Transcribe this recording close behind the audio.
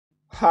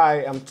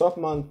Hi, I'm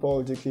Topman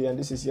Paul-Dike, and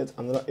this is yet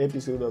another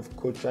episode of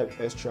Code Tribe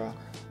Extra.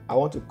 I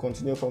want to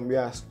continue from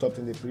where I stopped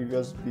in the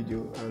previous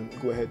video and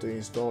go ahead to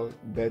install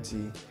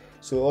Betty.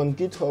 So on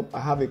GitHub, I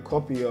have a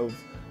copy of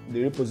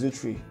the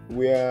repository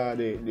where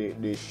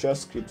the shell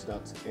script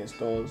that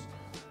installs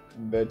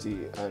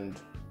Betty and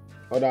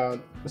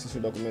other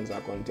necessary documents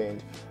are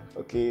contained.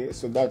 Okay,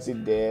 so that's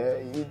it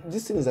there.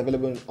 This thing is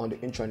available on the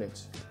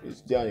intranet.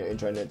 It's there on your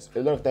intranet. A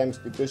lot of times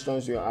the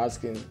questions you're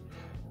asking,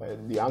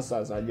 the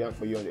answers are there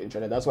for you on the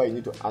internet. That's why you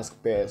need to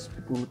ask peers,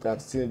 people who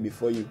have seen it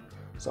before you.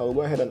 So I'll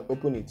go ahead and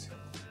open it.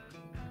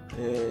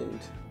 And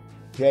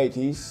here it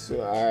is. So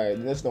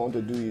the next thing I want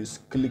to do is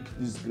click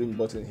this green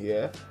button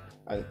here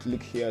and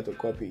click here to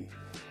copy.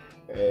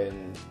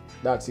 And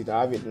that's it.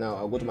 I have it now.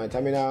 I'll go to my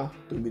terminal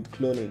to git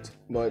clone it.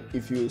 But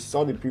if you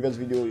saw the previous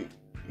video,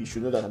 you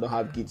should know that I don't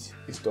have git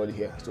installed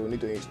here. So we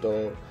need to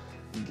install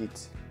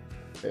git.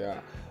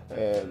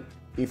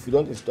 If you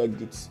don't install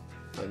git,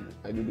 and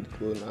I do git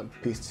clone and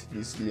paste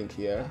this link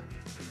here,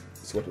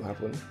 see what will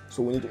happen.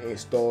 So we need to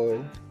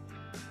install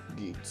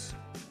git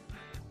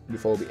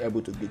before we'll be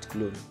able to git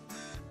clone.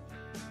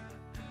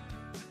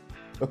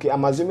 Okay,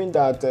 I'm assuming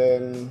that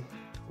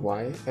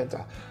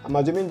enter. I'm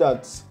assuming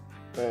that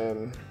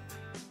the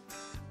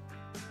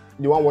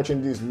one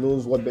watching this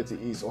knows what Betty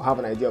is or have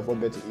an idea of what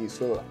Betty is.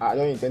 So I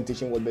don't intend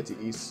teaching what Betty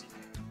is,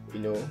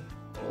 or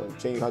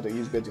showing you how to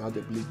use Betty, how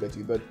to place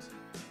Betty. But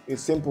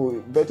it's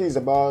simple. Betty is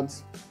about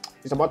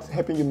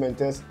helping you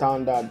maintain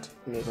standard,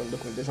 some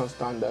documentation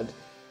standard,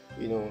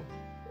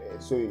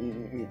 So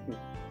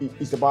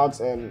it's about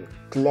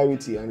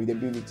clarity and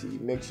readability.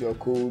 It makes your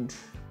code,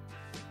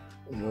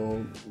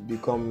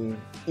 become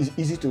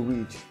easy to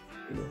read,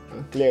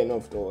 and clear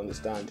enough to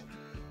understand.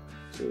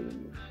 So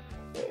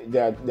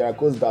there are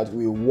codes that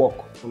will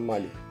work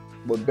normally,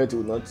 but Betty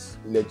will not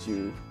let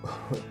you,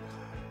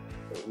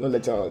 not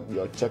let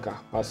your checker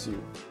pass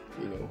you,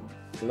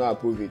 to not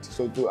approve it.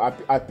 So to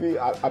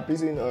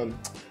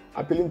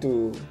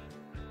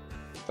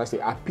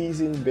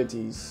appeasing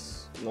Betty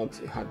is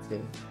not a hard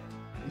thing.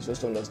 It's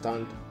just to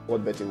understand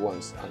what Betty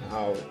wants and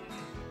how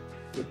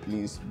to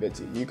please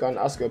Betty. You can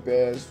ask your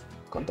peers,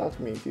 contact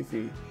me, feel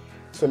free.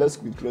 So let's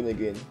git clone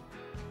again.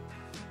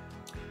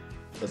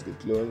 Let's git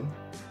clone.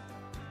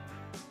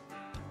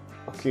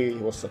 Okay,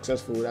 it was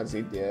successful. That's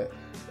it there.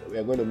 We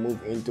are going to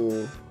move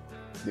into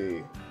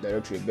the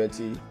directory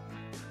Betty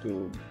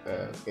to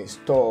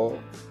install.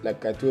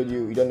 Like I told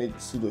you, you don't need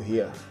sudo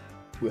here.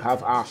 We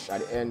have hash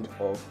at the end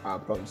of our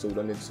prompt, so we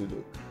don't need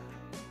sudo.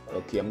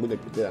 Okay, I'm going to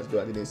pretend as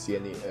though I didn't see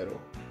any error.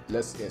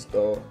 Let's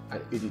install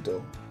an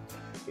editor,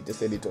 a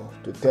test editor,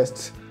 to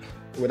test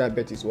whether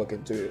Betty is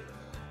working. So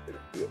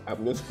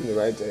I'm just going to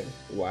write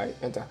Y,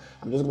 enter.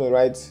 I'm just going to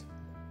write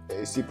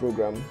a C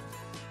program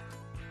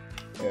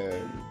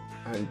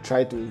and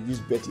try to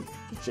use Betty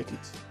to check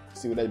it,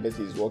 see whether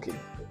Betty is working.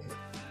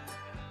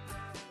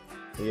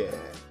 Yeah.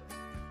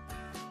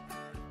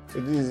 So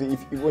this is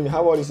when you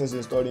have all these things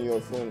installed in your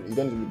phone, you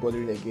don't need to be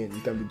bothering again.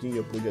 You can be doing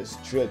your project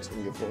straight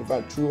in your phone. In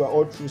fact,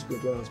 all through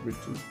Split1 and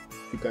Split2,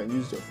 you can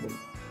use your phone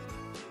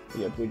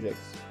in your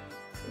projects.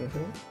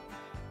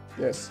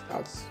 Yes,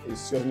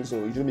 it's seriously so.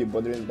 You shouldn't be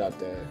bothering that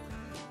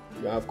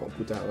you have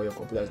computer or your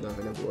computer is not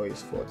available or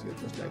it's faulty or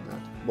just like that.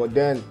 But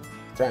then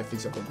try and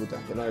fix your computer.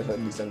 You're not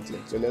exactly the same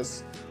thing. So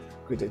let's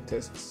create a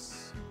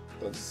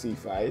test.c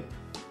file.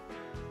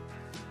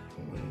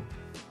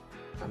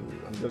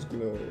 I'm just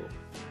gonna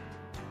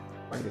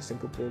write a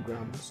simple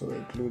program, so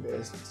include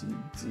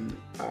stdio.h.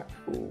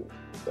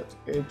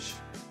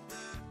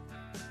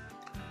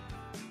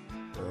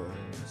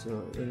 So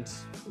int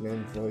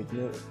main void.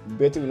 No,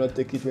 Betty will not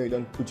take it when you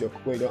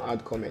don't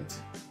add comment.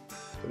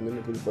 So let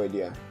me put void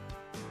here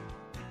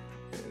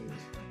and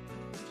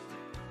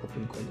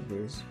open curly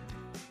brace.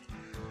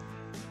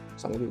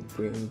 So I'm going to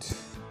print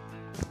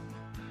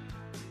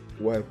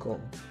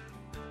welcome.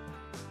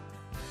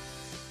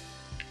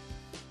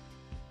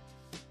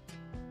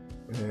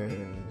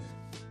 And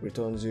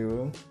return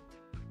 0.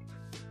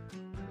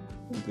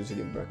 We'll put it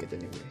in bracket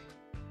anyway,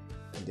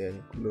 and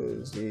then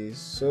close this.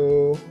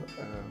 So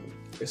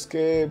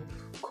escape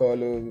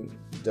column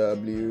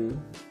W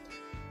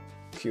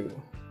Q,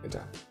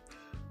 enter.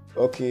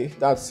 Okay,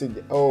 that's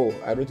it. Oh,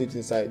 I wrote it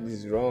inside. This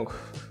is wrong.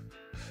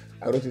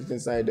 I wrote it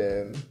inside.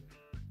 Let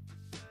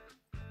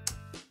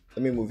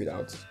me move it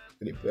out to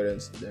the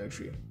parents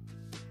directory.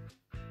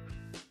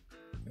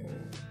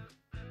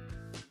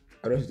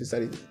 I wrote it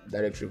inside the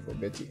directory for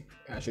Betty.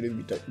 I shouldn't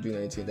be doing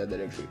anything in that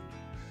directory.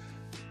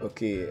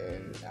 Okay,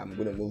 and I'm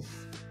gonna move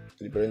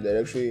to the parent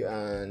directory.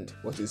 And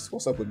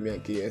what's up with me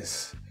and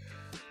KS?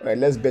 All right,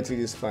 let's Betty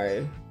this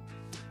file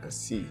and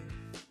see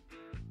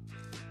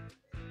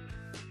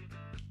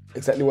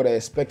exactly what I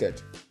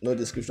expected. No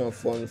description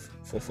font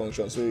for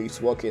function, so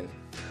it's working.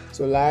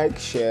 So like,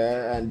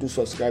 share, and do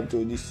subscribe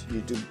to this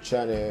YouTube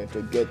channel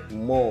to get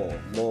more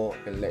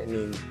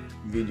enlightening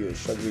videos,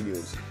 short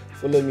videos.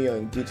 Follow me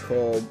on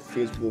GitHub,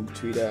 Facebook,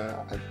 Twitter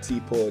at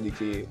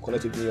Paul-Dike.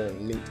 Connect with me on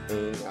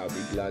LinkedIn. I'll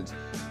be glad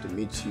to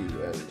meet you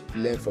and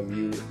learn from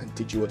you and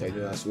teach you what I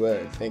know as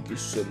well. Thank you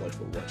so much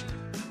for watching.